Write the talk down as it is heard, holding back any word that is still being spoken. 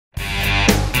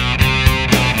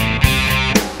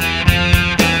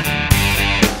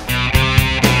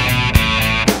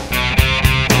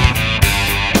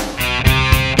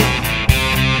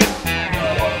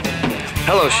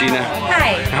Sheena.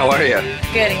 Hi. How are you?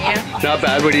 Good, and you? Not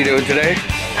bad. What are you doing today?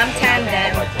 I'm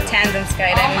tandem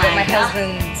skydiving, but my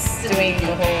husband's doing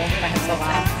the whole by himself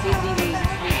now.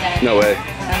 No way.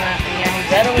 Yeah, he's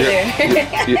right over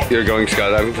there. You're going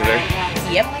skydiving today?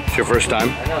 Yep. It's your first time?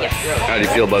 Yes. How do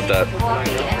you feel about that?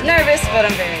 Nervous, but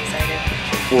I'm very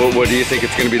excited. What do you think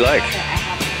it's going to be like?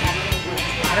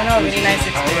 I don't know, a really nice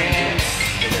experience.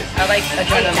 I like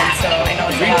adrenaline, so I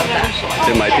know it's a lot of that.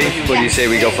 It might be. What do you say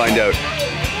we go find out?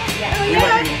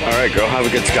 Yeah. All right, girl. Have a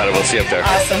good skydive. We'll see you up there.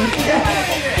 Awesome.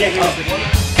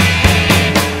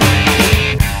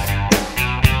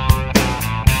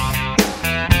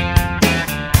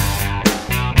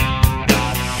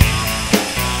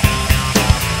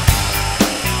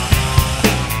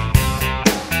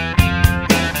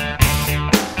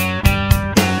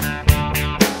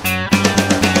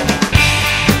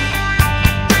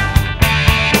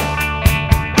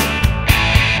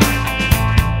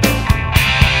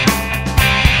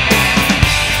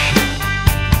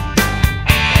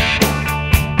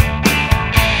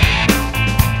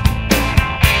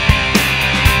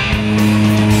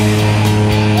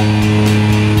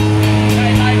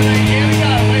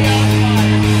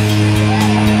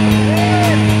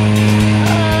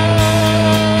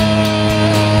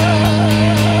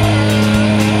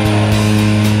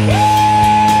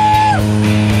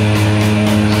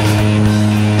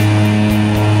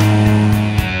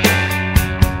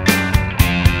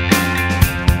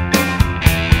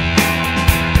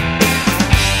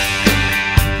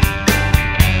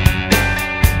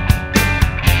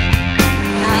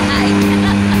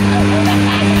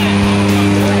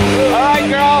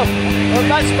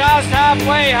 Past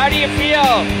halfway, how do you feel?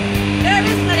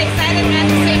 Nervous but excited at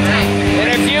the same time. In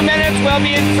a few minutes we'll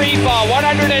be in free fall,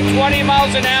 120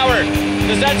 miles an hour.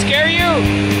 Does that scare you?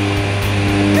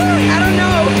 I don't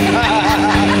know.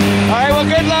 All right, well,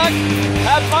 good luck.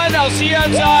 Have fun. I'll see you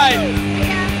outside.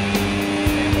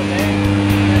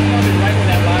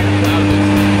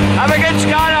 Have a good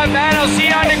skydive, man. I'll see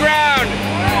you on the ground.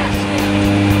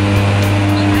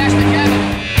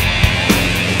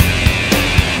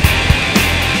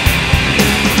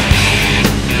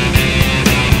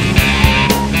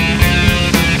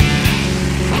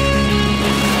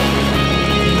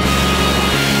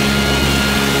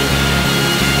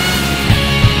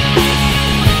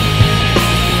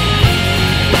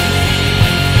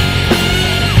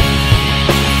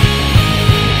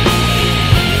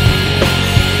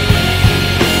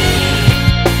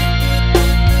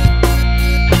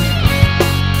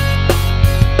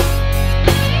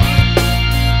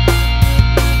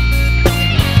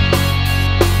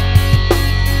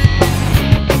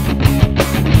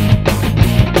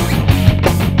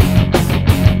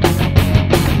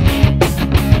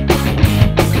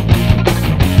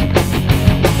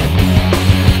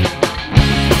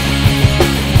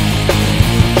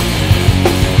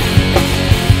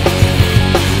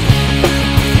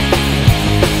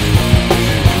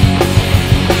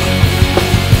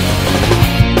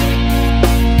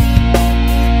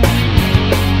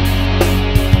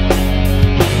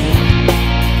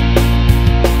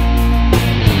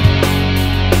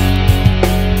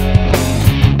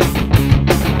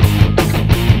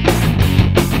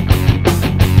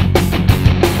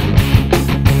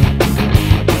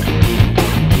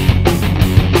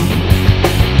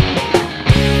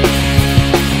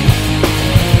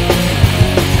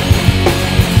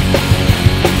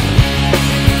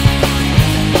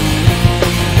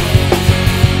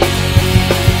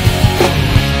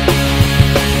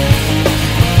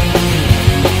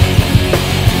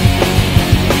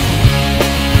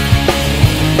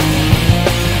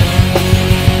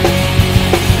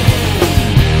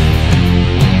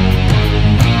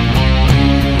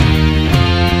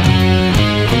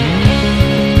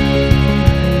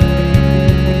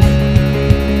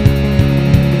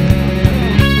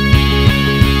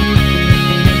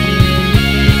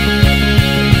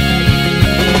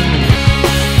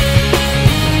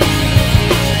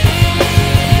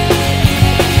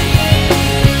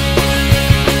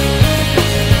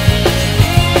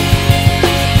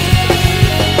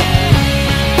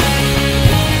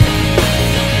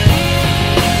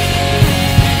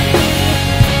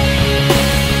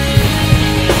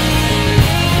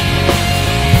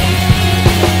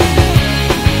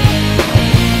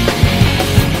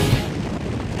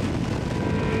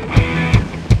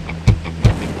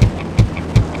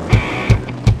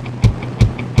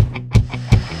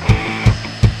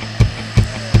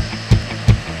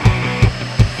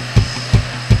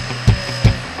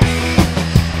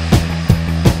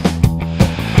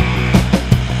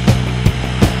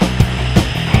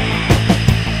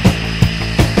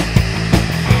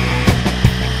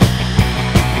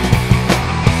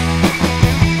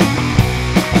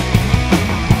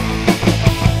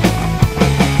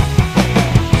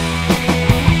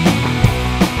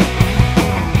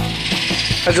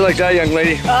 How'd you like that, young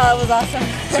lady? Oh, it was awesome.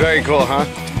 It's very cool, huh?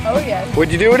 Oh, yes.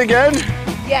 Would you do it again?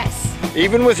 Yes.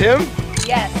 Even with him?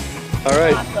 Yes. All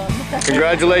right. Awesome.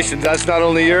 Congratulations. That's not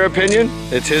only your opinion,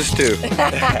 it's his too.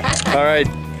 All right.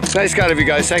 Nice guy of you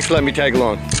guys. Thanks for letting me tag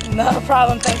along. No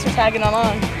problem. Thanks for tagging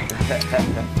along.